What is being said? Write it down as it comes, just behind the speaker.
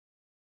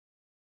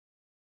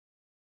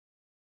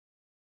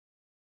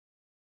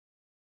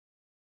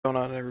Going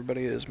on,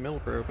 everybody? Is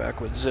Milbro back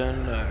with Zen.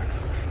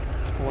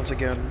 Once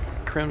again,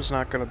 Crim's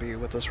not going to be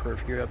with us for a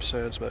few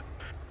episodes, but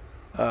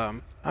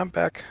I'm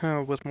back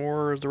with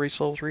more of the Race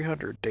Level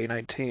 300, Day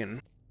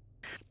 19.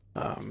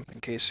 In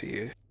case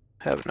you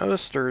haven't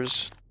noticed,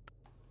 there's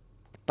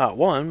not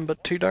one,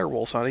 but two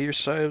direwolves on either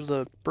side of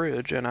the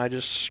bridge, and I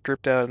just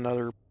stripped out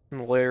another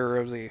layer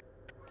of the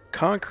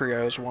concrete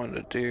I was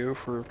wanting to do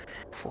for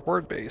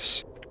Horde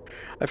Base.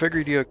 I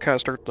figured you'd kind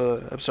of start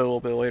the episode a little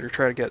bit later,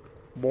 try to get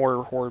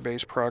more Horde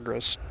Base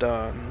progress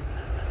done.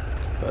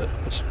 But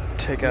let's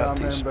take out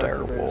these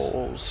dire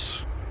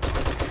wolves.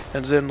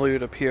 And Zen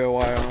loot a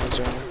POI on his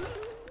own.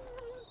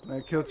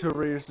 I killed 2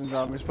 resistance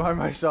zombies by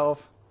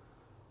myself.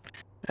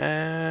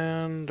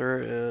 And there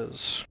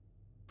is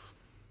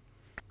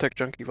Tech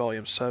Junkie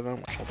Volume 7,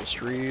 which I'll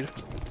just read.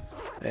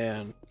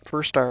 And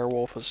first dire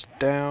wolf is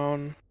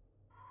down.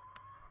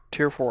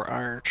 Tier 4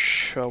 Iron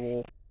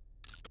Shovel,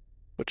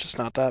 which is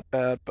not that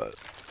bad, but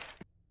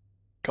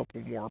a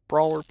couple more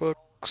Brawler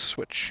books,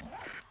 which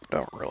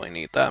don't really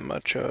need that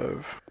much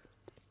of.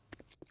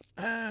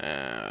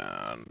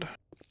 And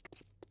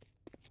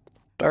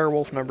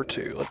direwolf number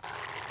 2.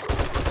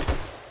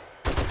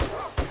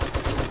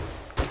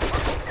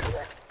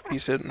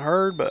 He's hitting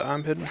hard, but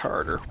I'm hitting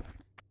harder.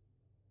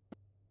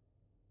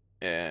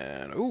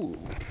 And ooh,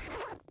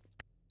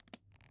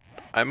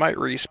 I might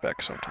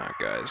respec sometime,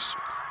 guys,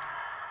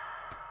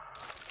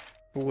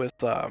 with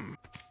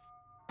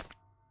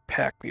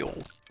pack mule,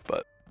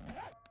 but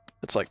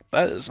it's like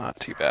that is not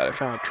too bad. I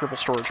found a triple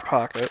storage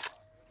pocket.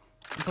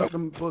 Put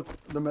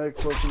the medic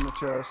book in the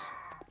chest.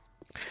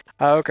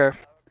 Okay.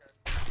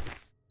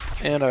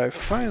 And I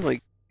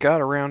finally got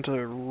around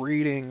to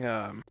reading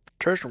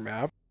treasure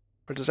map,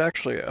 which is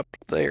actually up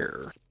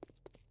there.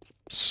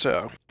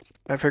 So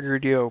I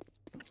figured,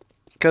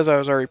 because I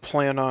was already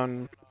planning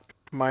on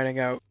mining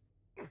out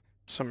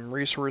some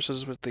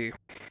resources with the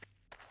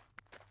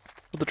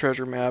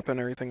treasure map and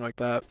everything like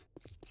that.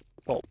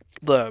 Well,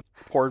 the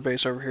horde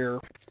base over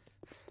here.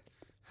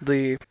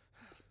 The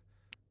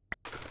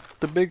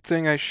big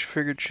thing I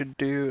figured should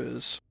do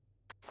is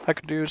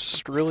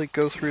just really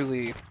go through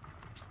the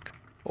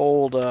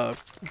old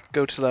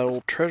go to that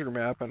old treasure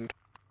map, and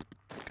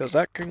because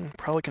that can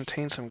probably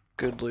contain some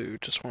good loot.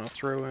 Just want to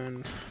throw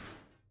in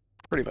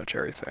pretty much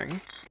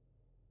everything.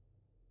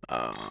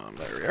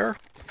 There we are.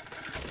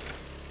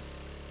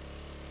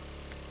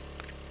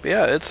 But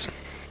yeah,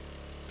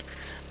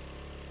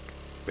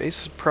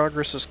 base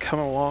progress is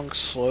coming along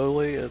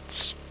slowly.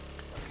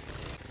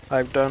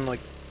 I've done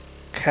like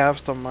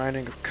half the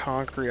mining of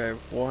concrete I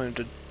wanted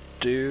to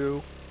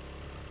do.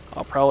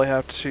 I'll probably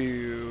have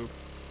to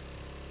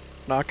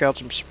knock out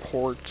some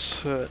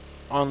supports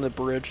on the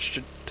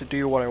bridge to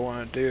do what I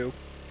want to do.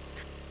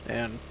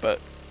 But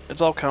it's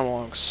all coming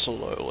along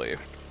slowly.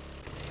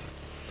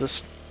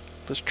 This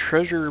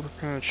treasure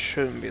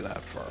shouldn't be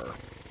that far.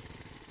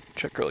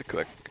 Check really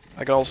quick.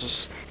 It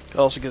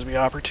also gives me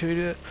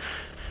opportunity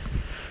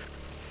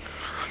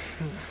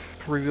to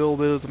reveal a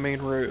bit of the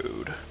main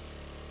road.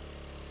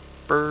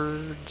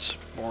 Birds,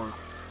 or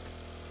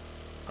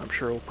I'm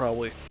sure it'll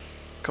probably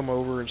come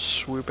over and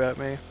swoop at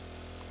me.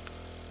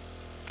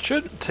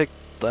 Shouldn't take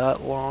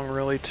that long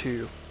really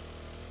to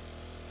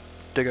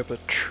dig up a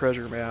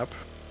treasure map.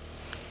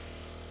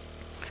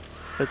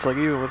 It's like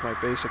even with my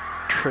basic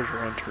treasure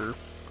hunter,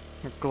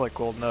 like,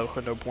 well, no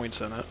points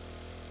in it.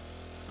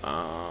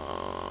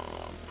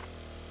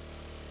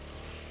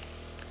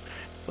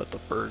 Let the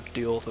bird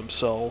deal with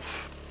himself.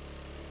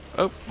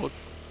 Oh, look.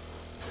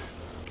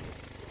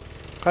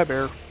 Hi,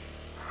 bear.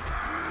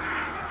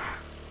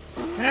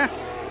 Yeah.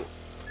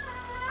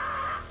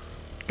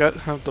 Got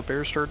the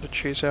bear started to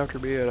chase after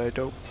me, and I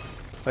don't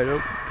like.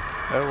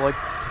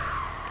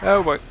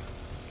 Oh boy.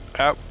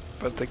 Ow!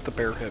 I think the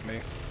bear hit me.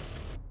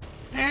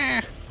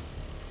 Eh.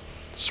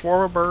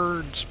 Swarm of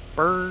birds,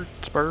 birds.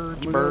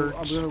 I'm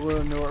gonna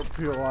go to New York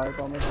POI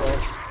by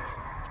myself.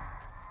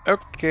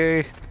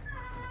 Okay.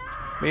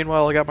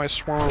 Meanwhile, I got my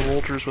swarm of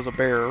vultures with a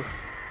bear.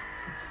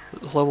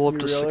 Level up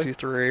to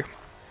 63.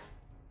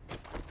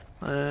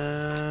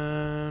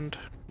 And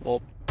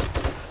well,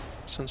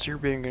 since you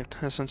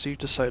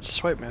decided to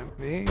swipe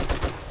me,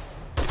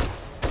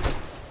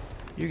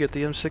 you get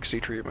the M60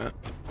 treatment.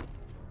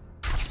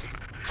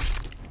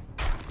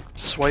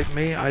 Swipe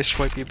me, I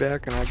swipe you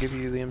back, and I give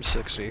you the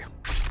M60.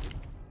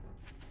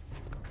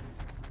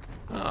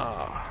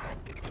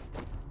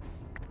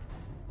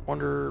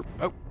 Wonder.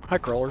 Oh, hi,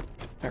 crawler.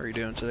 How are you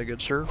doing today,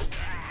 good sir?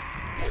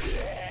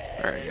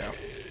 There you go.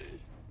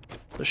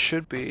 This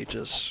should be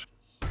just.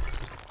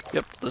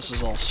 Yep, this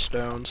is all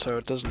stone, so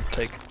it doesn't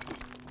take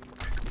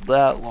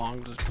that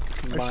long to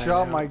mine I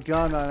shot out. my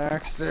gun on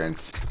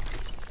accident.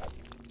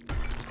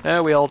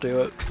 Yeah, we all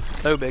do it.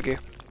 No biggie.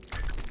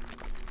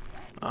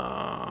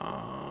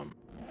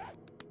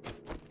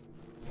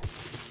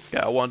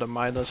 Yeah, I wanted to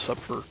mine this up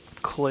for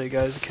clay,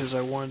 guys, because I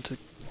wanted to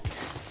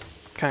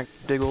kind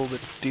of dig a little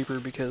bit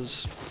deeper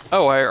because...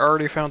 Oh, I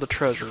already found the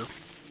treasure.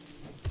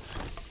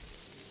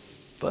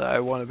 But I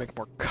want to make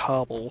more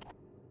cobble.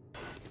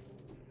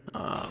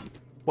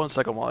 One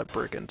second while I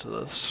break into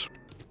this.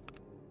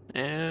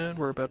 And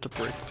we're about to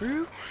break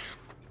through.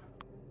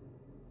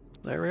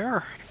 There we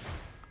are.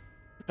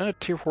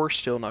 Tier 4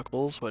 steel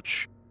knuckles,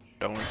 which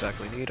don't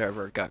exactly need. I've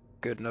already got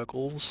good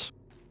knuckles.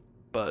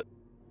 But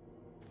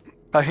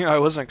I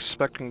wasn't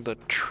expecting the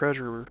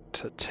treasure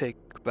to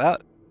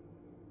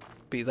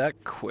be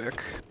that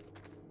quick.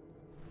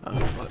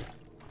 But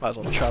might as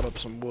well chop up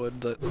some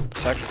wood.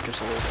 That's actually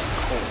just a little bit of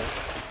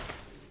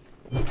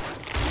coal.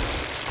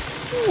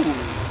 Ooh!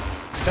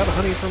 Got a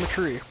honey from a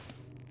tree.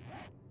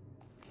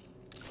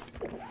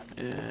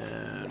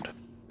 And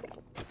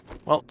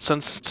well,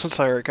 since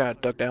I already kind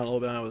of dug down a little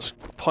bit,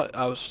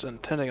 I was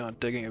intending on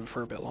digging it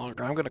for a bit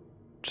longer. I'm gonna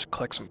just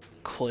collect some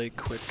clay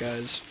quick,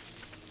 guys,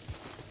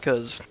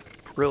 because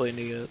really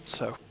need it.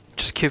 So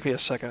just give me a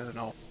second, and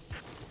I'll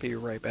be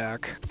right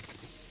back.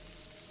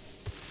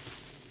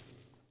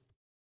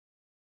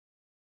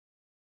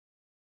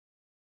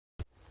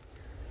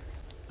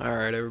 All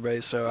right,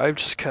 everybody. So I've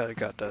just kind of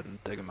got done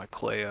digging my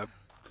clay up.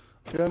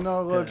 Yeah,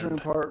 no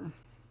legend part.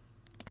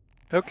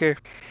 Okay,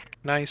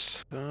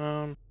 nice.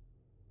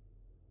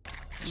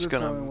 Just Just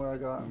gonna what I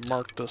got.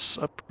 mark this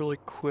up really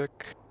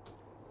quick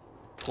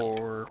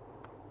for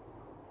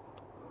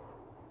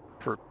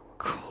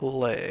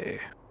clay,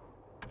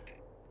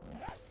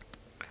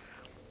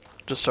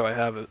 just so I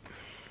have it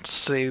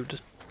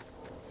saved.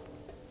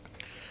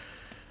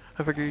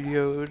 I figured,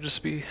 it would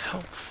just be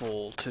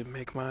helpful to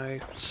make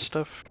my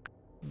stuff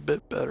a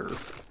bit better.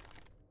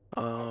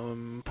 Let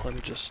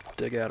me just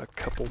dig out a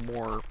couple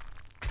more.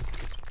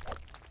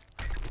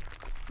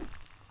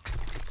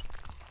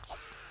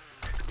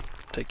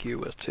 Take you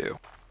with too.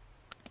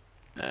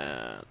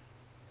 And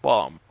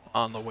while I'm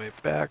on the way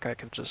back, I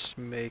can just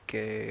make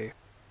a...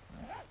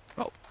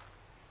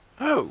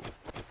 Oh!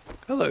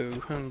 Hello,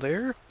 in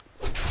there.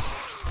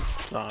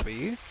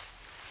 Zombie.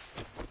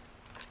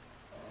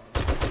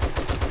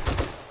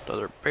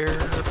 Another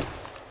bear.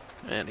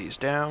 And he's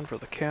down for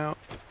the count.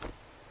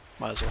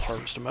 Might as well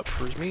harvest him up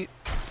for his meat.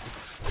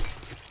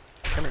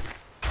 Come here.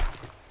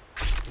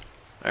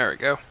 There we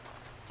go.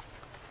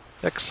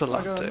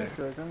 Excellent. I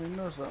didn't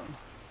notice that.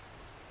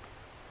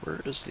 Where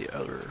is the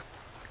other...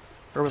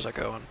 Where was I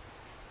going?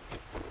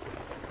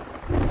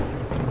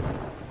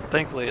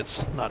 Thankfully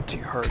it's not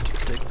too hard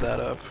to dig that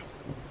up,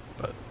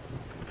 but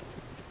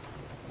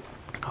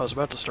I was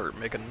about to start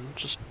making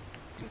just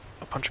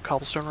a bunch of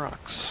cobblestone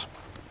rocks.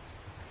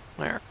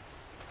 There.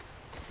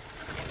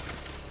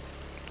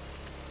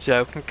 So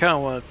yeah, I kind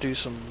of want to do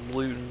some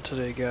looting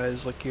today,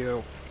 guys. Like, you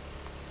know,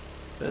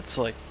 it's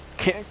like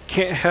can't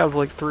have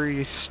like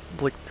three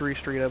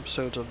straight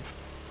episodes of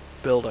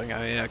building.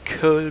 I mean, I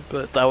could,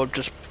 but that would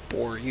just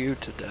bore you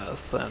to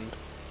death. And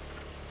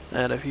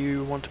if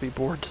you want to be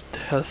bored to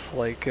death,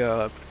 like,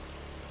 you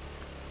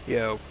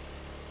know,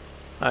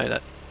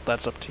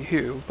 that's up to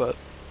you. But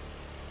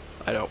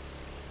I don't.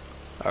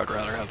 I would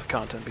rather have the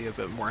content be a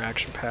bit more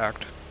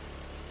action-packed.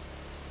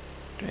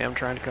 I'm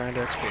trying to grind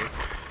XP.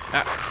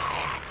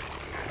 Ah.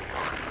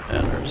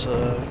 And there's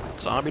a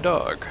zombie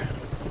dog.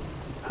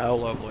 How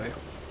lovely.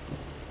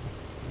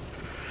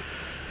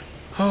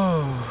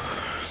 Oh.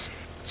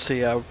 So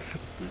yeah,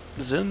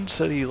 Zen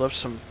said he left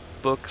some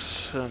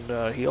books,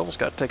 and he almost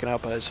got taken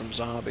out by some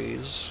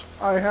zombies.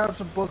 I have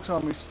some books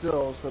on me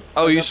still. So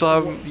oh, you still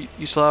have them?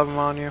 You still have them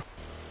on you?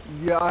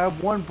 Yeah, I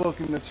have one book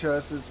in the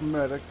chest. It's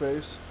medic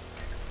base.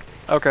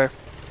 Okay.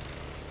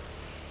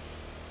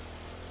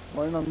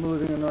 When I'm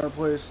looting another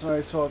place, and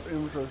I still have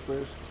inventory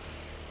space.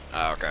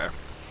 Okay.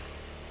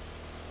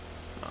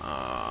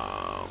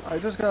 I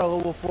just got a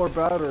level 4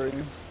 battery.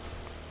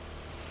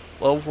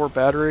 Level 4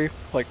 battery?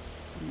 Like,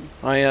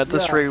 oh yeah, at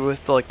this rate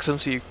with, like,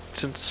 since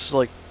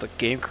like, the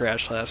game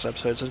crashed last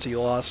episode, since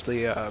you lost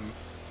the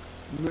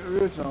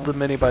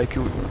mini bike,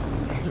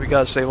 we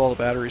gotta save all the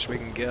batteries we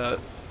can get.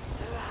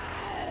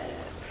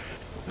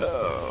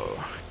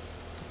 Oh.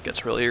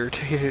 Gets really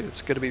irritating.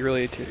 It's gonna be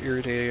really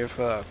irritating if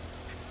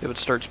it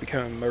starts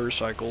becoming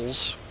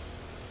motorcycles.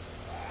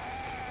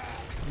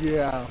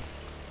 Yeah.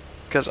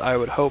 Because I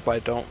would hope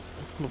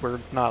we're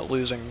not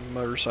losing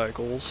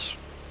motorcycles.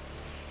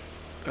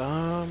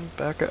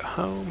 Back at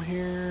home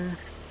here.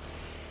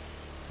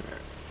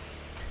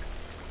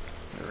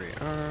 There we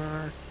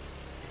are.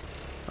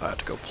 I have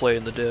to go play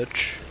in the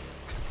ditch.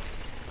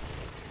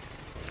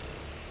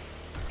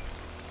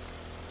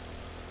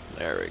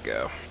 There we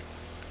go.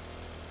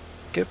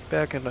 Get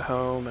back into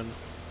home and...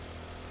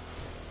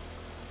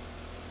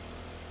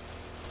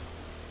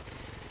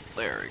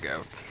 There we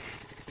go.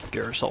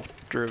 Get ourselves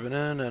driven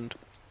in, and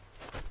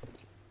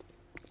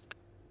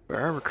if I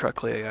remember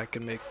correctly, I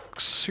can make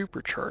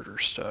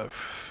supercharger stuff.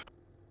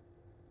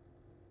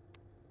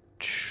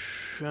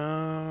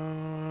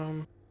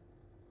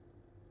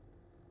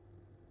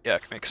 Yeah, I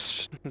can make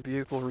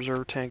vehicle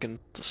reserve tank and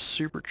the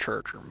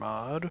supercharger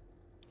mod.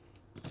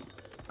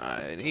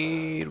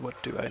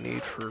 What do I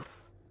need for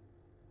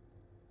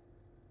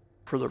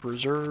the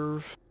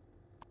reserve?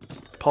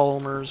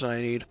 Polymers, and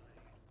I need a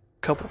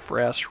couple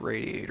brass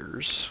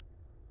radiators.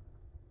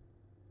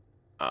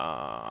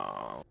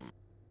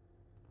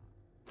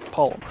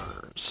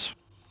 Polymers.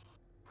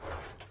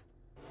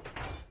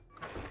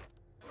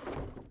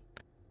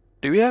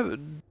 Do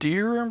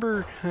you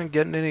remember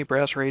getting any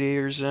brass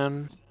radiators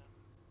in?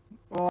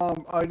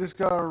 I just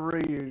got a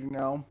radiator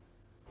now.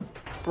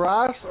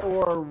 Brass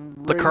or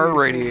The car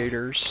radiation?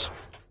 radiators.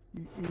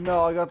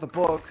 No, I got the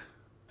book.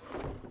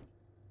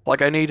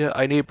 Like I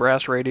need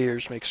brass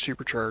radiators to make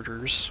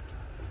superchargers.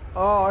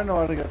 Oh, I know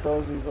how to get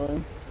those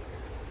easily.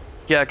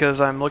 Yeah,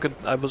 because I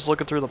was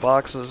looking through the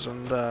boxes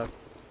and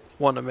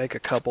wanted to make a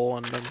couple,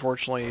 and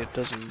unfortunately it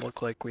doesn't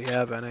look like we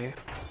have any.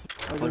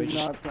 I Let me did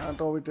just. not. I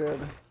thought we did.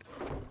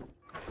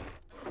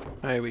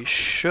 Hey, we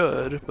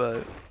should,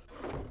 but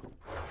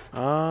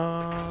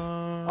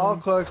I'll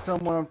collect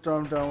some when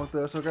I'm done with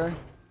this. Okay.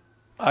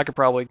 I could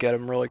probably get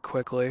them really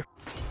quickly.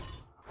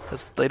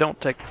 They don't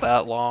take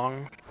that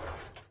long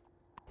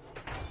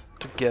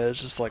to get.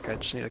 It's just like I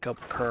just need a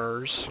couple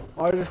cars.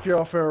 I just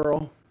kill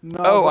Pharaoh. No,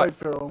 Oh, white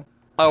Pharaoh.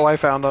 I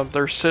found them.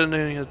 They're sitting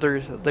in.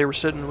 They were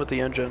sitting with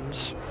the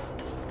engines.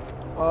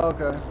 Oh,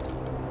 okay.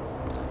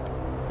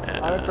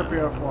 And I have to be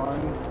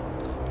flying.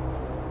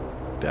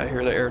 did I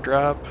hear the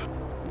airdrop?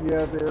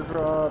 Yeah, the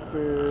airdrop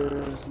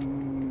is.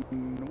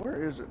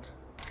 Where is it?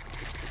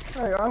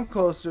 Hey, I'm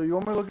close to. You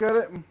want me to look at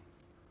it?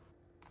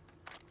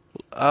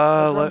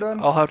 After I'm done?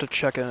 I'll have to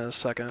check in a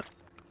second.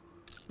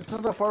 It's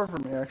not that far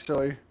from me,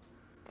 actually.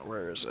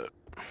 Where is it?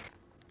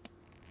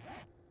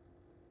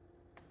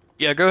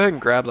 Yeah, go ahead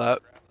and grab that.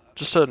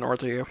 Just to the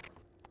north of you.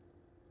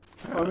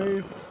 Let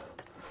me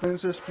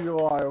finish this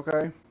POI,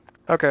 okay?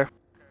 Okay.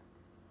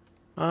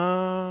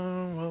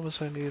 What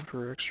was I needed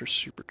for extra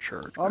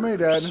superchargers? I'm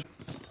dead.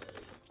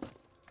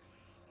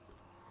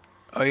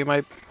 Oh, you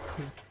might.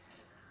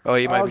 Oh,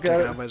 you might I'll be get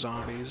taken it. out by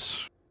zombies.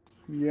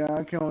 Yeah,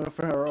 I'm killing a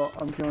Pharaoh.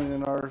 I'm killing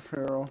another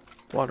Pharaoh.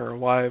 Wondering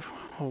why.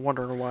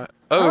 Wondering why.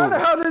 How the Oh.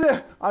 hell did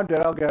it? I'm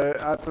dead. I'll get it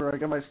after I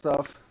get my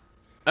stuff.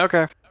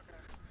 Okay.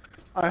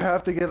 I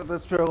have to get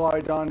this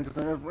POI done because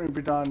I'm never gonna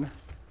be done.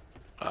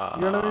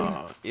 You know what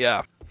I mean?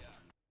 Yeah.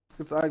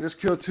 Because I just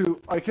killed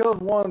two. I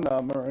killed one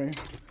Murray.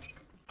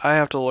 I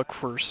have to look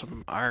for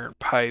some iron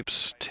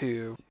pipes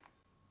to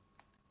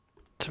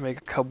make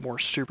a couple more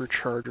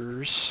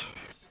superchargers.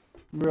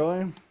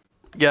 Really?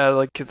 Yeah,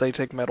 like they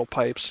take metal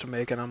pipes to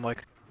make it. I'm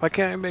like, why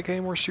can't I make any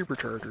more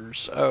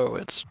superchargers? Oh,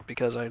 it's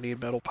because I need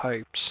metal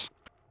pipes.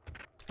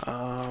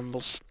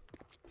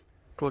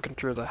 Looking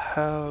through the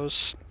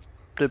house.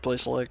 Did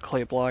place a light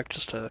clay block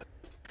just to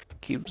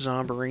keep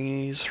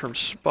zombies from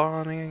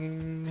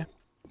spawning.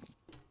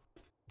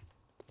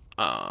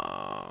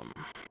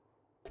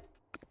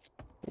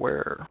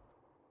 Where?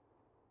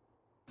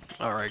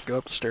 Alright, go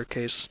up the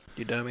staircase,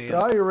 you dummy.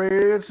 Yeah, you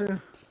radiated.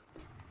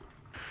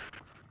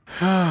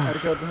 I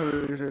got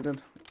the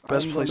radiated.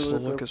 Best place to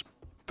look is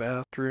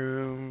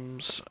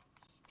bathrooms.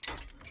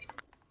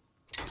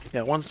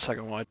 Yeah, 1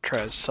 second while I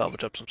try to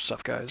salvage up some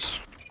stuff, guys.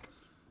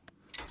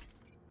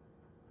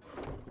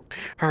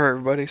 Alright,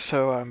 everybody,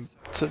 so I'm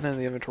sitting in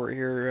the inventory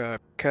here,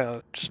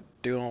 kinda just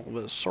doing a little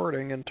bit of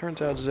sorting, and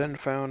turns out Zen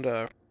found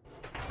a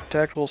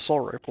tactical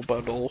assault rifle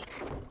bundle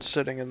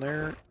sitting in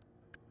there.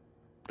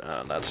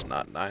 That's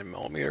not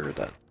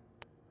 9mm,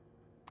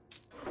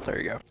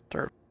 there you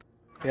go.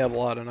 We have a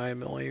lot of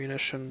 9mm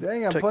ammunition.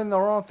 Dang, I'm putting the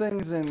wrong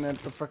things in at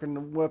the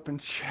fucking weapon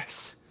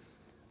chest.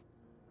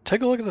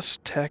 Take a look at this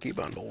tacky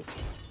bundle.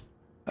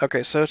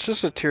 Okay, so it's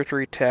just a tier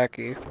 3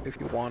 tacky, if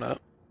you want it.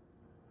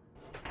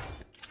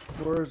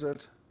 Where is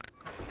it?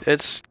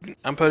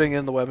 I'm putting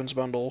in the weapons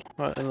bundle,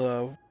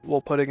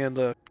 we'll putting in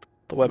the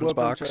weapons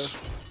box. Chest.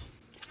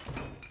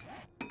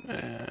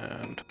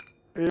 And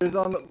It is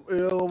on the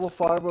level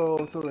 5 or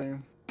level 3?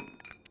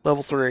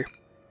 level 3.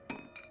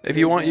 If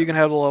you want, you can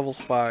have the level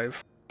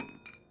 5.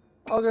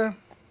 Okay.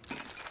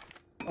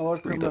 I'll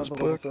Read those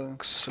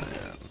books,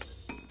 and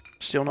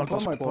steel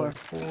knuckles, quality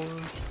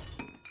 4.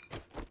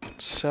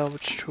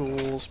 Salvage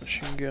tools,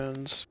 machine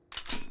guns.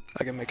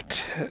 I can make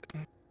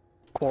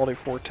quality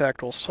 4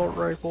 tactical assault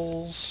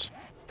rifles.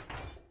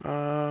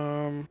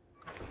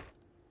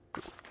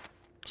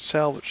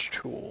 Salvage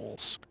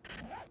tools.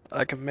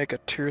 I can make a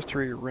tier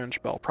 3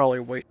 wrench, but I'll probably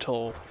wait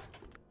till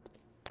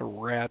the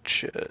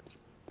ratchet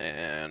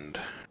and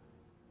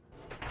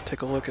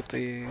take a look at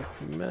the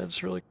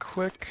meds really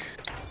quick.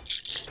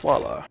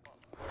 Voila.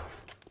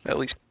 At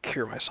least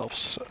cure myself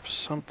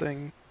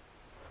something.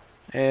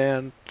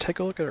 And take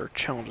a look at our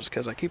challenges,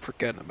 because I keep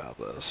forgetting about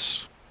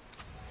this.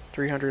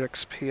 300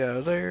 XP out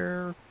of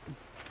there.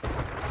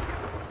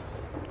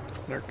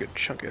 Another good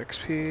chunk of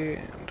XP,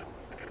 and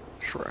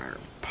short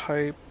iron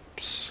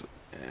pipes,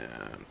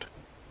 and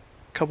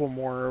a couple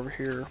more over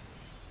here.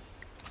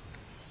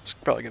 It's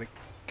probably gonna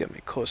get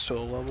me close to a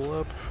level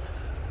up.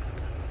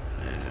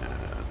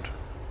 And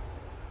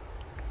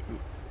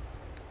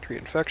 3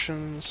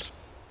 infections.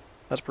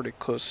 That's pretty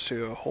close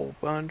to a whole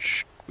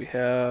bunch. I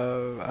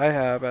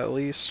have at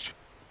least.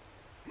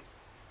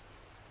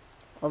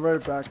 I'll write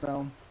it back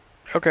now.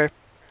 Okay.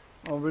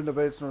 I'll read the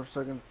base in a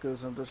second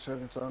because I'm just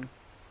checking some.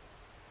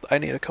 I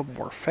need a couple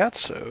more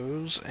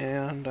fatsos,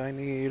 and I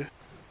need a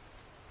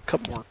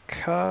couple more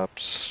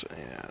cops,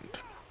 and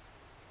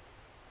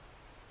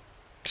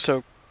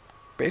so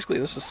basically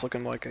this is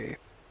looking like a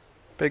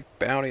big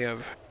bounty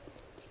of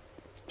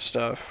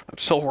stuff. I'm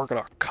still working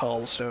on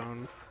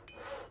cobblestone.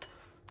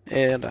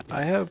 And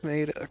I have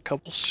made a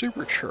couple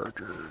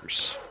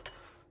superchargers.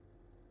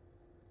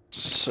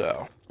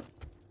 So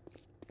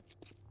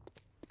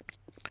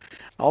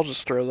I'll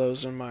just throw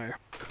those in my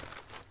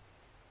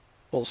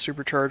little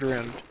supercharger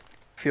and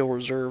fuel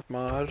reserve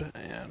mod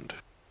and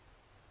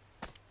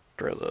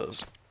throw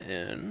those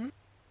in.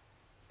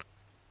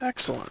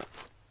 Excellent.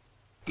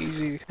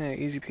 Easy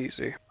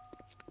peasy.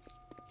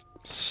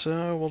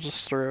 So we'll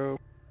just continue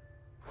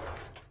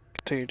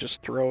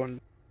just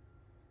throwing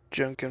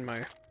junk in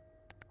my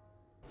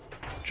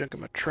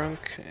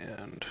trunk,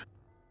 and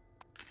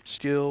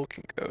steel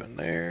can go in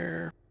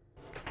there.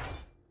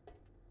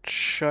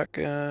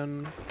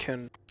 Shotgun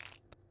can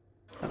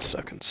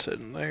sit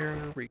in there.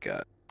 We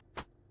got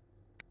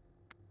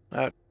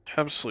that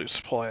absolute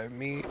supply of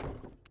meat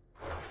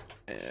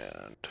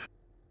and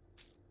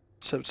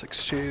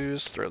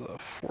 7.62s. Throw the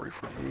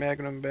 44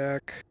 Magnum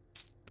back,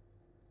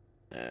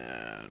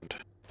 and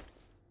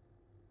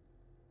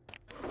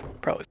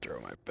probably throw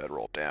my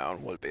bedroll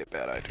down. Would be a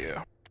bad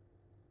idea.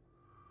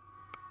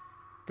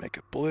 Make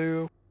it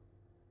blue,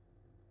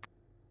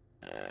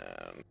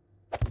 and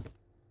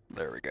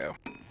there we go.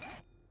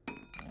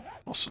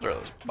 Also throw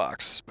those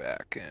boxes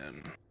back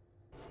in.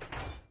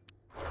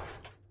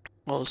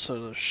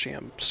 Also the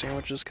sham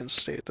sandwiches can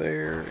stay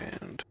there,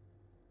 and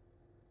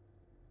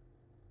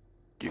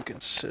you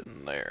can sit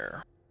in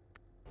there.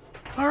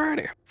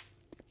 Alrighty.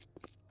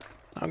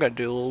 We're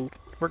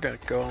gonna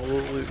go on a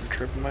little looting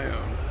trip of my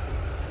own.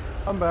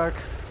 I'm back.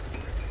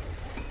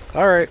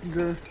 Alright.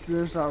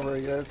 Dinner's not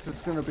ready yet.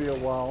 It's gonna be a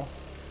while.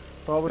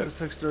 Probably Yep. to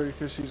 6:30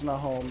 because she's not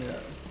home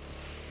yet.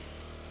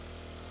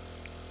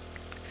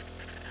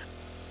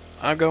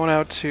 I'm going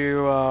out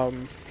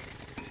to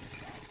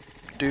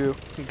do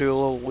a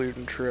little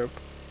looting trip.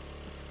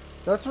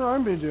 That's what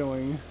I've been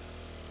doing.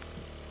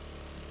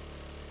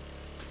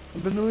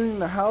 I've been looting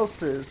the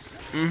houses.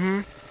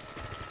 Mm-hmm.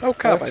 Oh,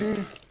 That's copy.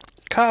 you.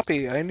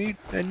 Copy. I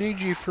need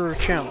you for a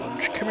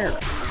challenge. Come here.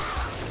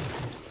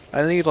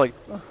 I need like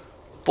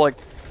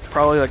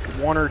probably like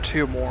 1 or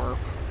 2 more.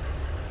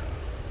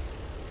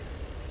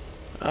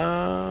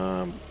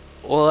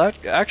 Well,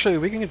 actually,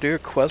 we can do a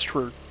quest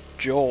for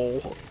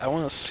Joel. I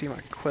want to see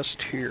my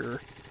quest here.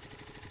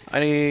 I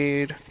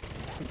need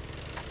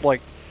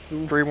like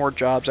 3 more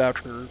jobs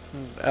after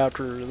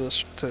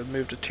this to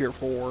move to tier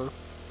 4.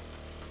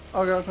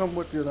 Okay, I'll come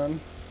with you then.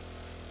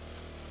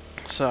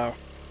 So,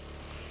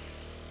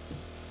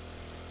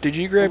 did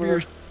you grab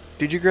your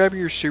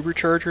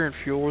supercharger and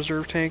fuel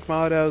reserve tank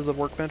mod out of the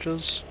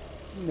workbenches?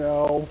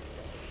 No.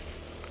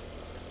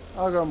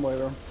 I'll come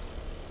later.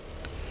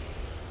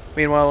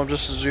 Meanwhile, I'm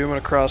just zooming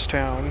across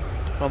town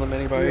on the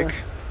mini bike Yeah.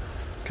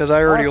 because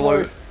I already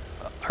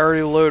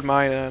That's load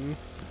mine in.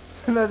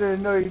 And I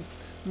didn't know you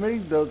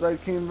made those. I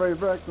came right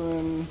back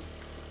when.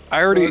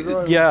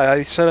 Yeah,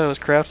 I said I was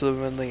crafting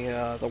them in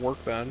the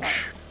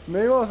workbench.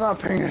 Maybe I was not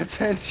paying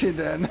attention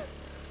then.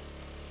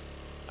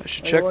 I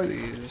should check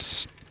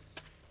these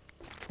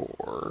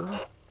for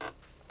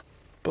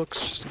books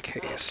just in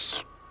case.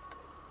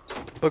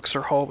 Books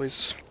are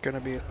always gonna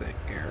be a thing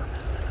here.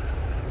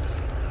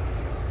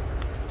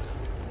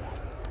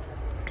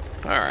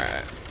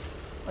 Alright.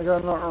 I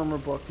got an armor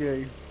book,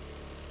 yay.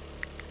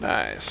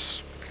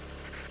 Nice.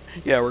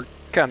 Yeah, we're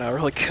kind of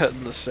really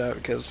cutting this out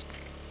because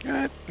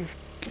I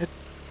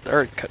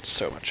already cut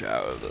so much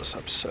out of this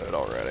episode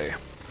already.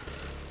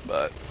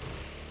 But,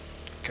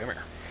 come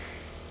here.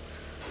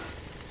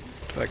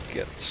 If I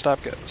could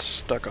stop getting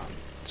stuck on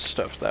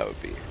stuff, that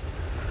would be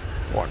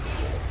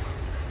wonderful.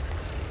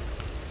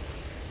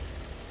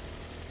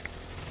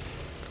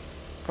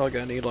 Probably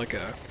gonna need like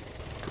a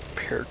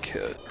repair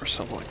kit or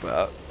something like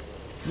that.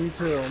 Me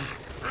too.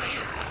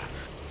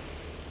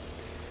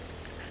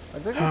 I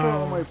think I put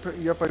all my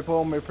I put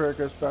all my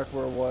parakeets back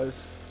where it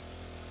was.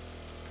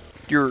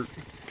 Your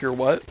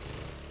what?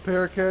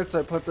 Parakeets,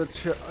 I put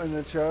in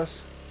the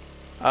chest.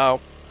 Oh.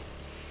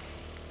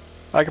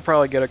 I could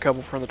probably get a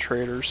couple from the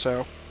trader,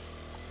 so.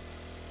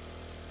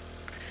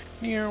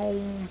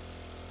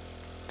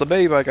 The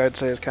baby bike I'd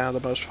say is kind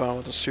of the most fun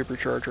with the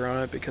supercharger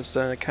on it because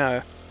then it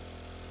kind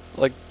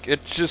of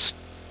it's just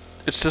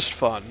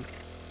fun.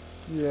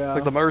 Yeah.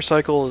 Like the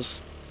motorcycle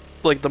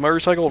and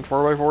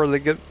 4x4 they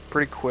get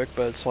pretty quick,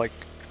 but it's like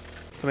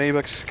the mini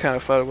bike's kind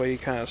of fun way you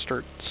kind of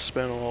start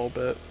spinning a little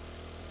bit.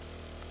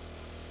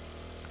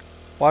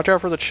 Watch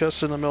out for the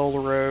chest in the middle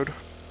of the road.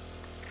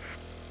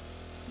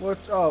 What?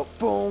 Oh,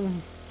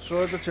 boom!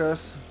 Destroyed the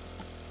chest.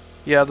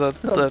 Yeah,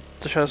 the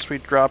chest we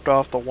dropped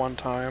off the one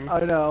time.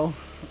 I know.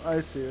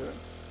 I see it.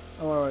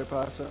 I went right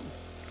past it.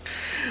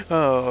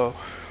 Oh,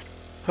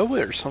 hopefully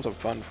there's something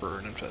fun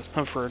for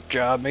for a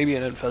job, maybe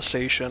an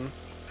infestation.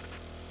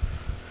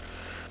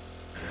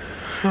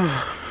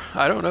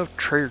 I don't know if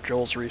Trader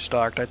Joel's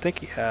restocked. I think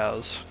he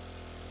has,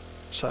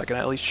 so I can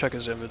at least check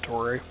his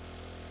inventory.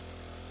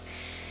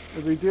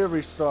 If we did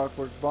restock,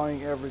 we're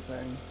buying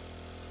everything.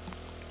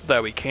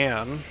 That we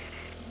can.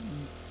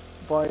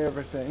 Buy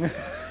everything.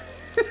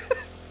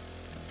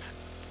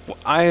 Well,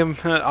 I am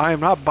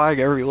not buying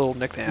every little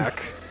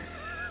knickknack.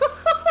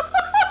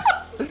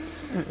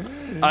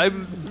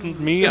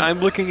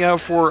 I'm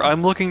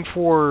looking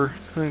for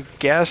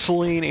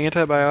gasoline,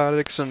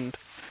 antibiotics, and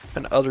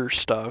other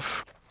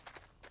stuff.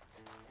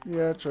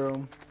 Yeah,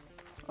 true.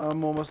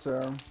 I'm almost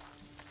there.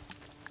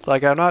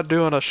 Like, I'm not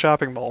doing a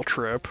shopping mall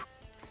trip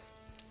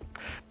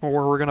where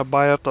we're gonna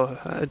buy up the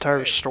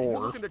entire store.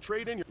 Looking to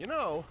trade in your, you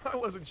know, I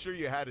wasn't sure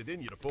you had it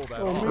in you to pull that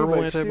Oh, off. me, Herbal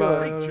like,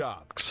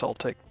 antibiotics, I'll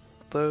take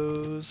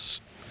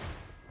those.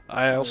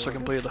 I also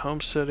completed the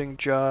homesteading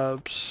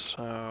jobs,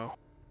 so...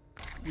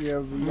 Yeah,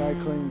 we got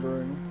clean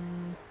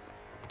during.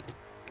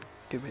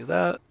 Give me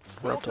that.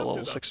 We're up to Welcome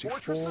level the 64.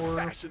 Fortress of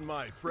Fashion,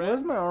 my Where's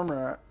friend. my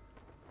armor at?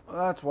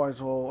 That's why it's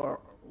a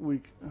little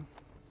weak.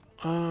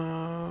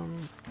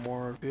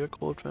 More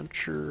vehicle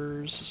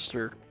adventures. Is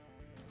there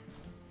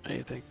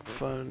anything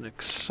fun,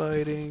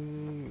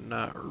 exciting?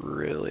 Not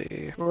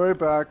really. We're right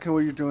back. What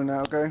you're doing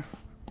now, okay?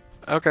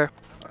 Okay.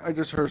 I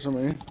just heard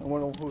somebody. I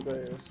wonder who that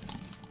is.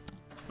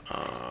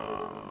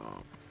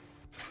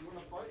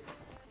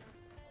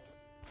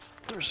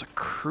 There's a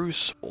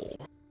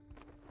crucible.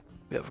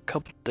 We have a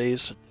couple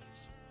days to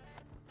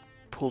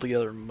pull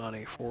together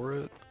money for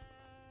it.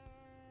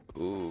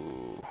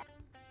 Ooh.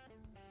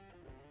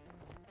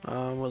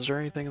 Was there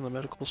anything in the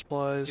medical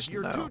supplies? If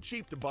you're No. too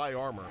cheap to buy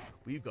armor,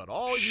 we've got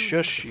all you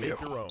Shush need to you.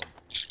 make your own.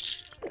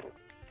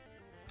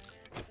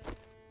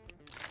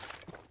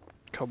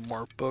 Couple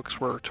more books.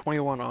 We're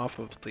 21 off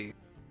of the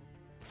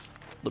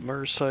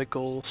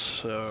motorcycle,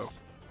 so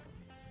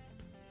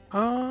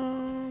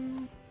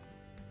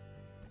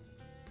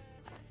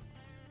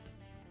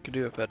could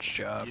do a fetch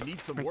job. You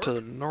need some Right work? to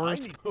the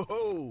north.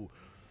 Oh,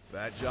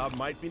 that job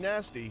might be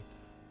nasty.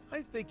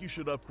 I think you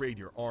should upgrade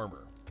your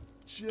armor.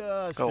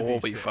 Just to We'll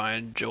be safe.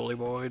 fine, Jolie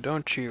boy.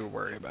 Don't you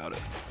worry about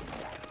it.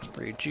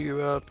 Read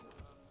you up.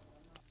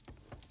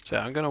 So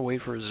I'm gonna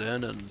wait for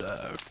Zen and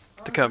to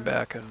come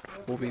back, and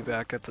we'll be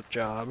back at the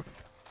job.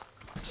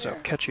 So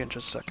catch you in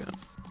just a second.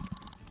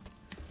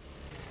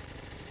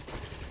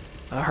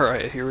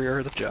 Alright, here we are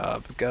at the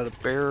job. We've got a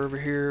bear over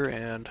here,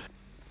 and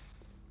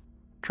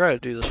try to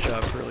do this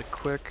job really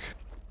quick.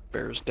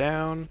 Bear's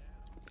down.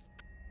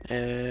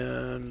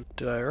 And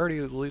did I already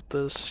loot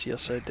this?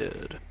 Yes, I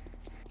did.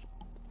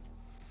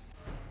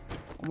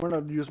 I'm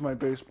gonna use my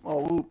base.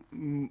 Oh,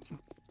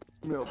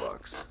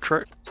 mailbox.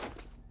 We'll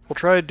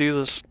try to do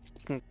this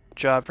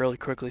job really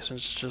quickly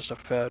since it's just a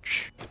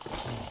fetch.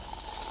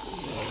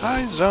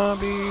 Hi,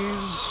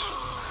 zombies!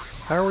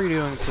 How are you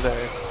doing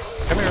today?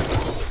 Come here.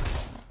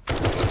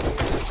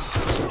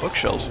 Some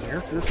bookshelves in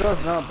here. This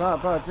does not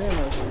bad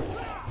damage.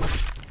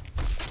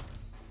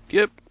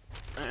 Yep.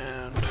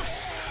 And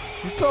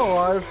He's still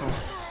alive.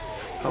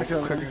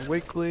 Cooking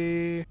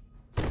Weekly.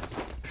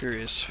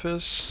 Furious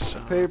Fists.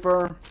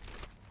 Paper.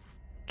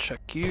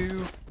 Check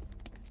you.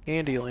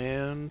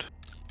 Candyland.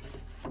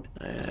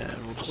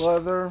 And we'll just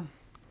Leather.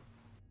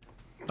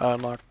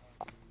 unlock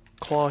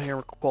Claw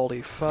Hammer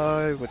Quality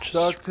 5, which is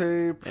Duct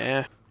tape.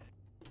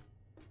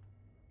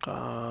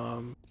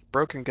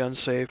 Broken gun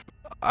safe.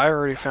 I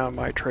already found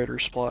my trader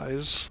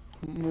supplies.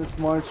 It's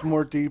much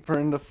more deeper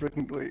in the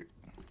freaking wait.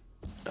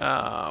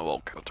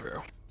 We'll go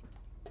through.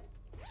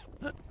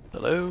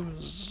 Hello,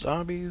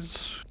 zombies.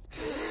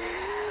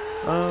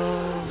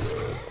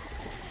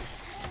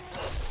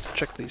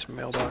 Check these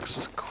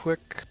mailboxes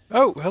quick.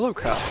 Oh, hello,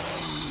 cop.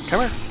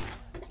 Come here.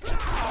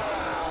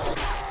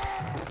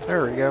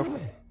 There we go.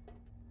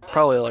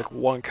 Probably like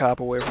one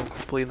cop away from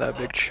completing that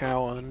big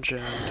challenge,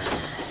 and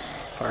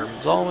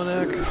Fireman's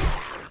Almanac.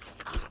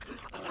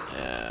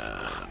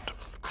 And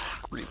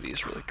read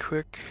these really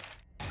quick.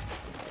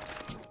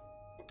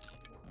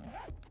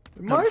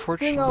 My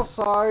thing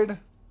outside.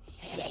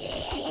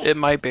 It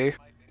might be.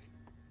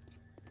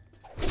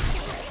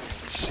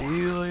 See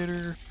you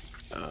later.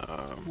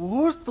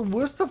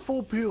 What's the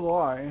full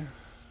POI?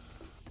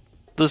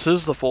 This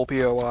is the full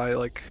POI,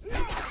 like...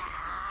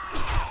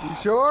 You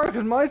sure?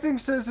 Because my thing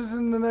says it's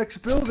in the next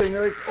building,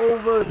 like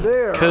over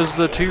there. Because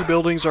the two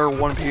buildings are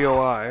one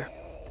POI.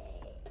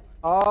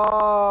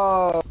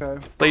 Oh,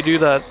 okay. They do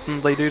that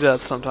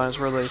sometimes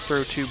where they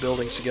throw two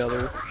buildings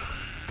together.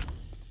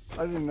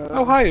 I didn't know that.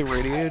 Oh, hi,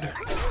 Radiated.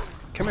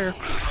 Come here.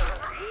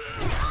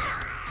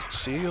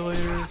 See you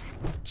later,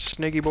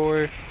 Sniggy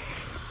boy.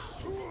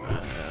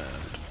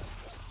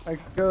 I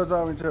can go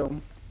zombie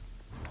too.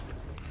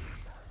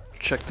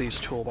 Check these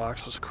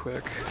toolboxes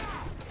quick.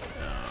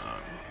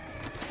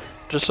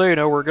 Just so you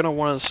know, we're gonna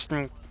want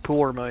to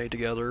pool our money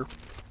together.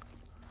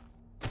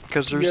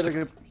 Because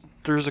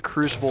there's a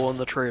crucible in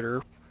the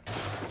trader.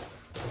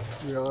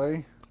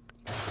 Really?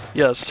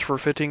 Yes, for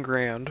 15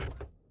 grand.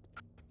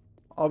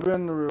 I'll be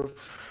on the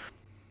roof.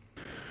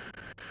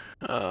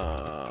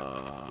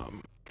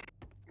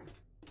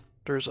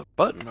 There's a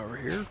button over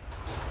here.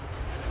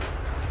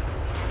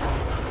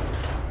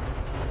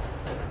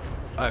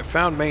 I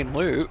found main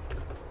loot.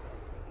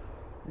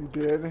 You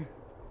did?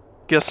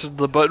 Guess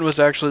the button was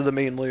actually the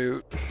main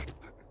loot.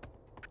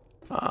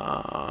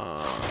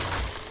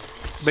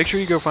 Make sure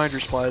you go find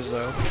your supplies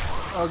though.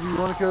 Oh, do you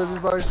want to kill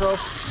this by yourself?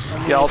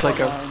 Yeah, I'll take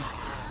them.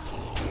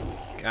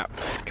 Yeah.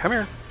 Come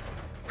here.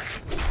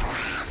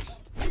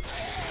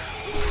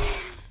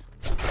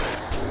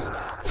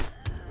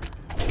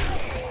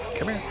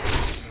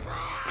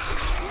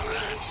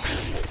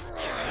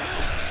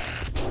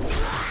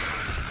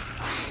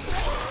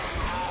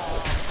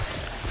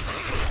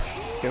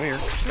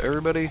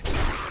 everybody.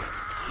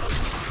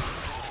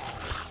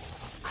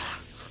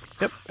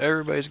 Yep,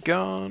 everybody's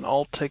gone.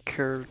 I'll take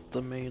care of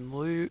the main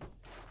loot,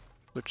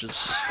 which is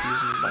just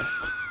using my...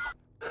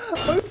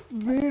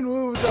 Me and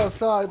Lou was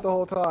outside the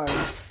whole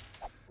time.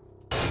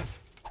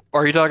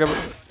 Are you talking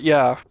about...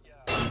 Yeah.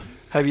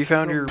 Have you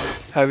found your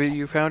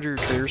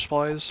trader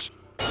supplies?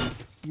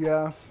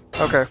 Yeah.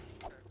 Okay.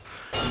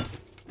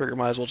 Figure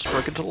might as well just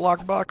break into the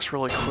lockbox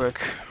really quick.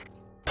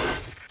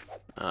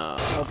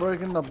 I'll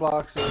break in the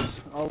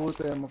boxes. I'll loot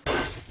the ammo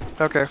first.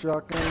 Okay.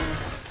 Shotgun,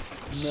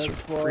 med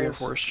plus.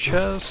 Reinforced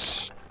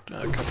chest.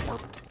 A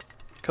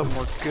couple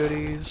more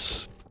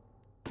goodies.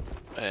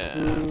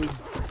 And... Food,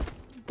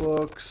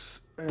 books,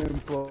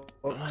 and books.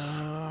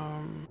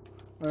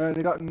 And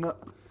you got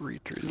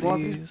read through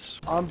these.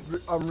 I'm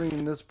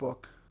reading this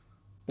book.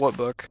 What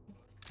book?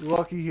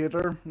 Lucky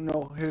Hitter.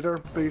 No, Hitter.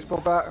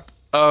 Baseball bat.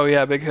 Oh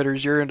yeah, big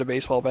hitters. You're into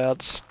baseball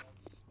bats.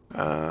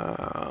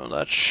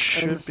 That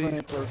should be...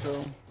 Sniper,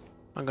 so.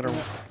 I'm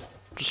gonna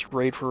just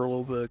raid for a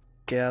little bit of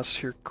gas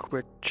here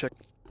quick, check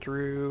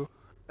through.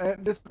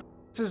 And this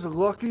is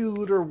Lucky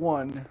Looter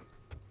 1.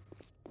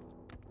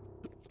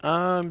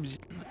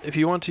 If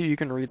you want to, you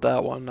can read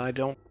that one. I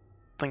don't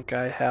think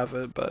I have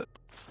it, but...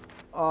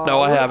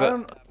 no, I have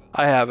it.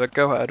 I have it.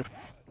 Go ahead.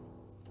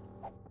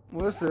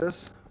 What is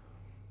this?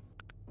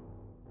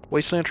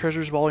 Wasteland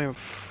Treasures Volume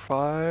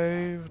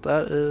 5?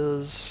 That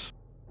is...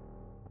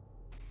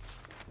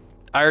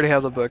 I already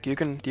have the book. You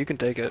can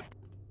take it.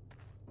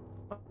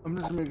 I'm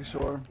just making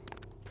sure.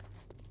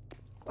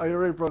 I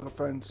already broke a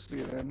fence to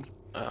get in.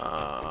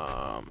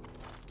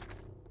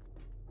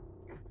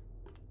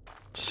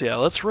 So yeah,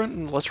 let's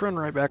run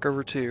right back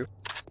over to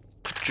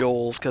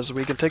Joel's because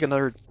we can take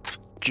another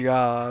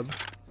job.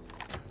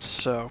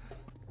 So,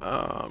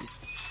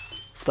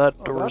 that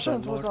door's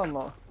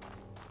unlocked.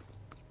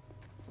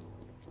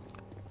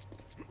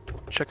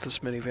 Check this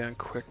minivan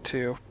quick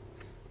too.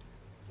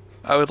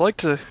 I would like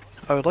to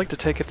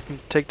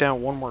take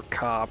down one more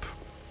cop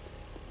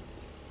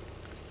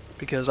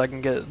because I can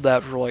get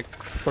that for like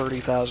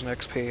 30,000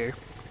 XP.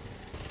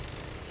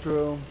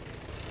 True.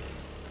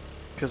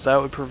 Because that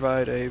would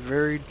provide a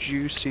very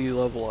juicy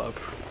level up.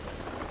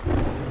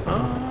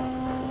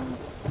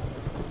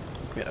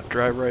 Yeah,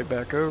 drive right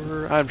back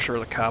over. I'm sure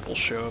the cop will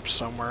show up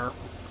somewhere.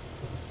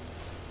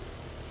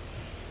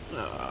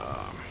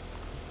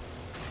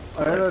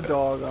 I had a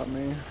dog on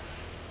me.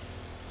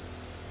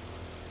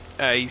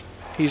 Hey,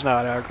 he's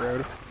not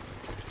aggroed.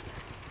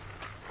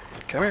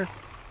 Come here.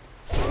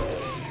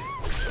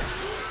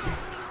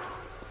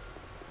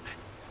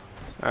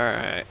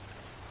 Alright.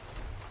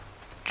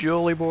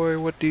 Jolie boy,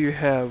 what do you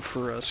have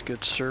for us,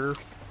 good sir?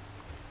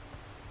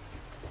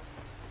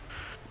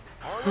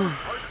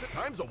 Parts at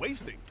times a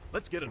wasting.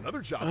 Let's get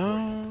another job for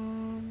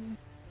you.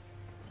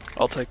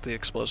 I'll take the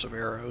explosive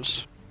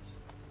arrows.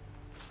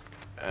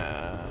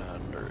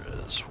 And there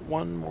is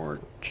one more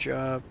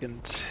job you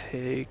can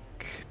take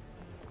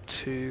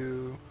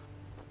to...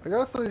 I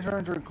got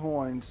 300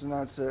 coins and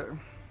that's it.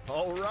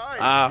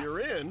 Alright, if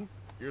you're in,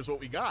 here's what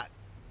we got.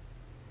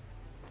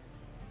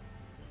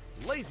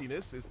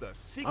 Laziness is the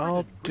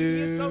secret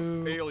ingredient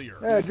of failure.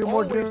 Yeah, do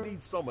more always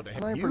need someone to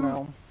help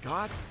you.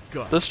 Got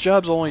guts. This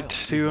job's only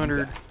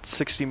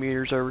 260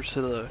 meters over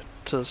to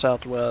the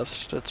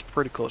southwest. It's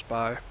pretty close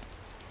by.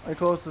 I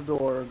closed the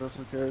door just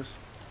in case.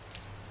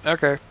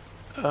 Okay.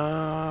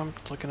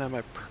 Looking at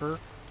my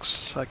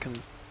perks, I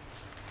can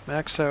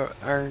max out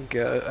Iron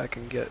Gut. I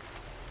can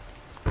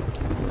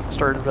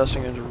start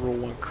investing into Rule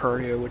 1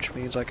 cardio, which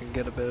means I can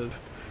get a bit of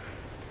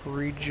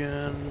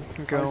regen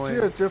going. I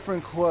see a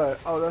different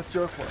quest. Oh, that's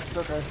your quest.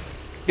 Okay.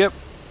 Yep.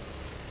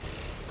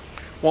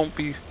 Won't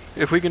be...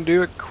 If we can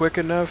do it quick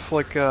enough,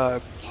 like,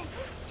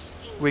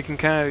 we can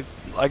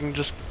I can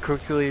just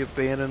quickly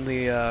abandon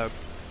the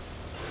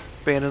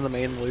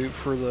main loot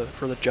for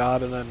the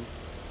job and then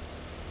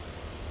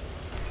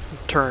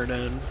turn it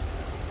in.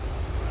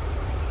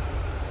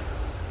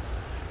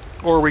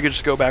 Or we could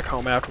just go back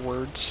home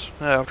afterwards,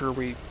 after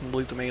we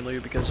loot the main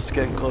loot because it's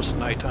getting close to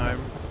nighttime.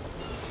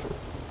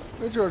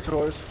 It's your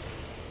choice.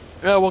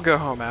 Yeah, we'll go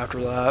home after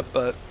that,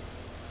 but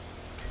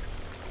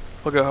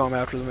we'll go home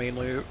after the main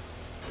loot.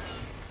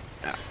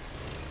 Ah.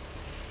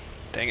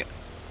 Dang it.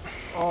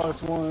 Oh,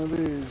 it's one of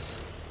these.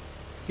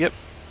 Yep.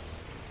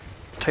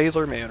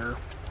 Taylor Manor.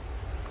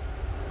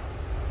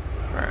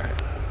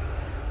 Alright.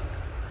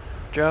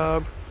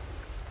 Job.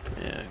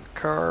 And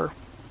car.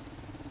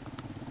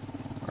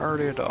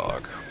 Already a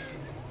dog.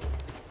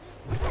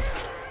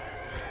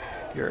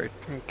 You already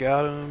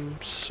got him,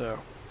 so...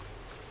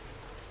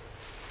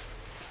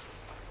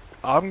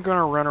 I'm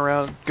gonna run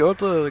around, go up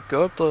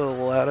the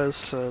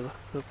lattice, the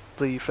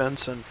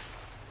fence, and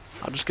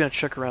I'm just gonna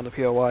check around the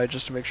POI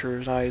just to make sure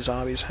there's not any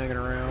zombies hanging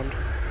around.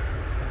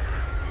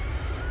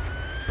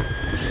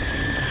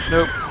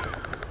 Nope.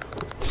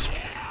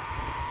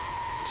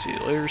 See you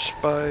later,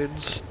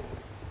 Spides.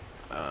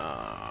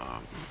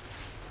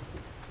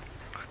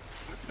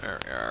 There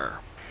we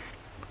are.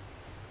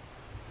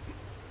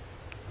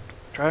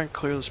 Try and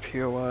clear this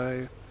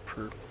POI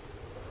for...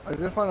 I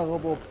did find a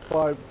level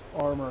 5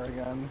 armor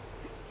again.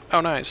 Oh,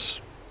 nice.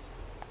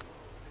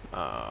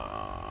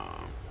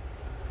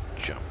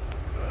 Jump.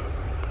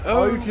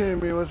 Oh, you kidding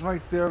me? It was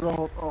right there the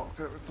whole... Oh,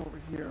 okay, it's over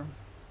here.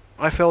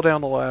 I fell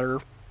down the ladder.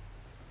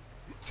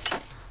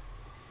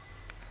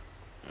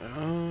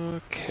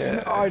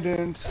 Okay. I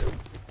didn't.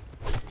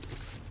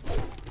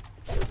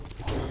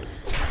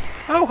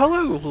 Oh,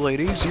 hello,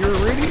 ladies. You're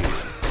ready?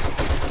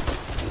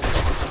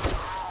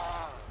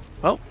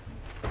 Well.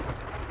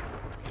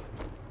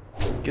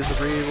 Give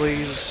the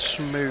relays a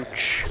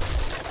smooch.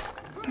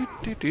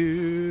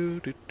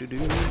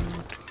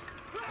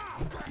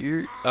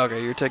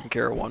 You're taking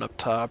care of one up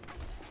top.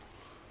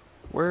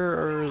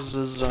 Where are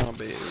the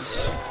zombies?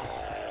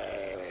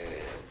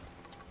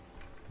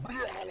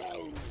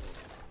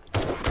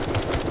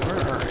 Where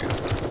are you?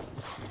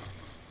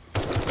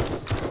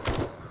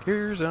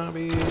 Here,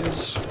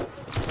 zombies.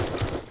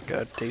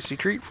 Got a tasty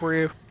treat for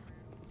you.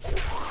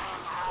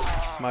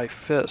 My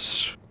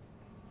fist.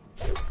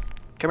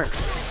 Come here.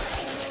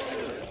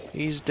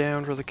 He's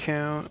down for the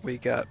count. We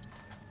got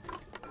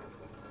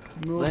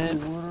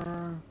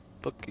Lynn,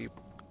 Bookie,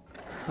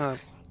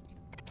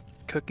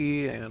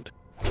 Cookie, and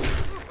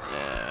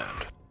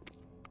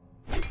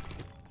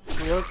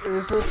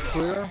Is this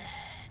clear?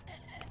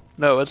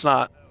 no, it's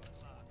not.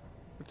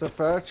 It's a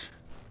fetch?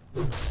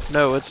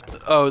 No, it's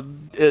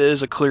it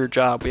is a clear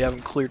job. We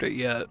haven't cleared it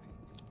yet.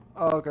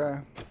 Oh, okay.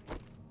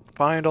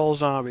 Find all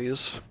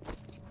zombies.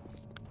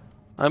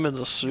 I'm in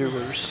the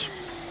sewers.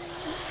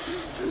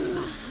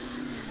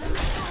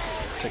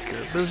 Take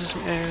care of business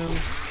and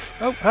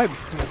oh, hi.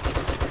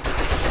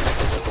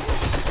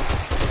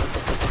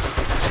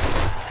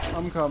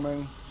 I'm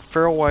coming.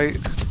 Feral white.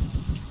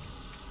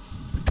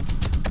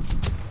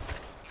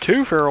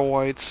 2 feral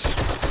whites.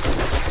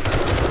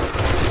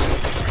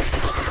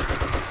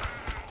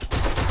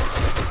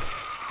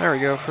 There we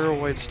go. Feral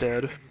white's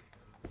dead.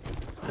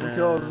 We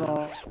killed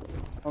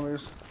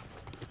zombies.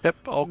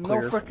 Yep, all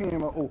clear. No freaking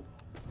ammo. Oh.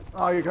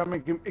 Oh, you got me.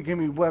 Give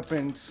me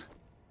weapons.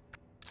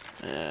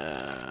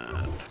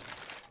 And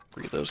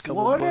read those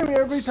couple Why books.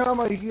 every time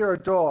I hear a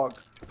dog?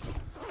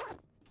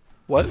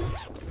 What?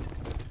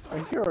 I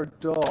hear a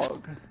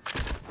dog.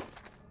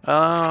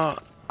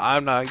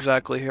 I'm not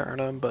exactly hearing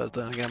them, but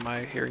then again, my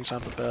hearing's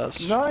not the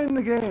best. Not in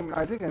the game.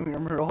 I think I'm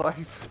hearing real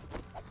life.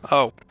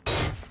 Oh.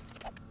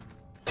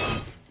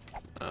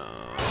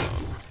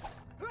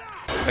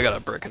 I gotta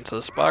break into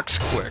this box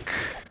quick.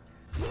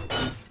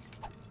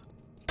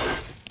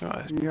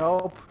 Need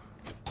help?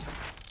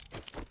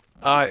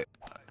 I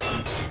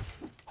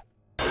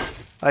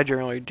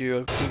generally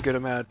do a good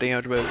amount of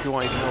damage, but if you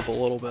want, you can help a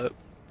little bit.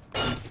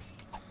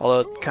 Although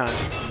it kind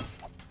of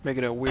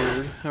making it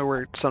weird,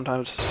 where it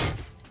sometimes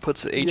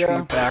puts the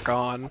HP back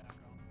on.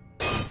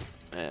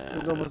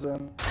 It's almost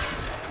in.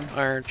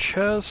 Iron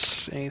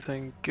chest.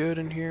 Anything good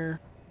in here?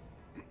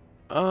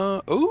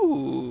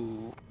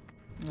 Ooh.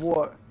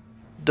 What?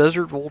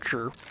 Desert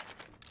vulture.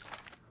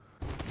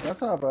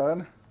 That's not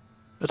bad.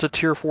 It's a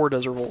tier 4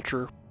 desert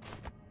vulture.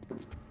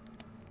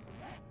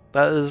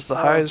 That is the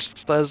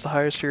highest. That is the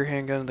highest tier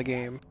handgun in the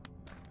game.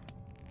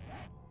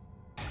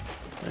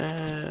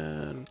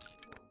 And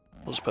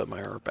let's put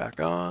my armor back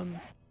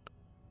on.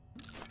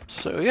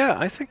 So yeah,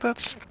 I think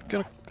that's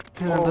gonna.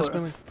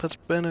 That's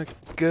been a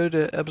good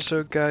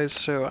episode, guys.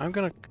 So I'm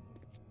gonna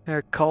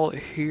call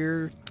it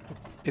here.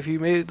 If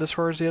you made it this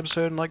far as the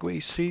episode and like what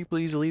you see,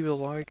 please leave a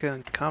like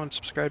and comment,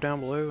 subscribe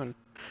down below, and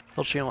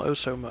help the channel oh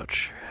so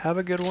much. Have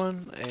a good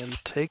one and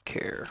take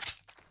care.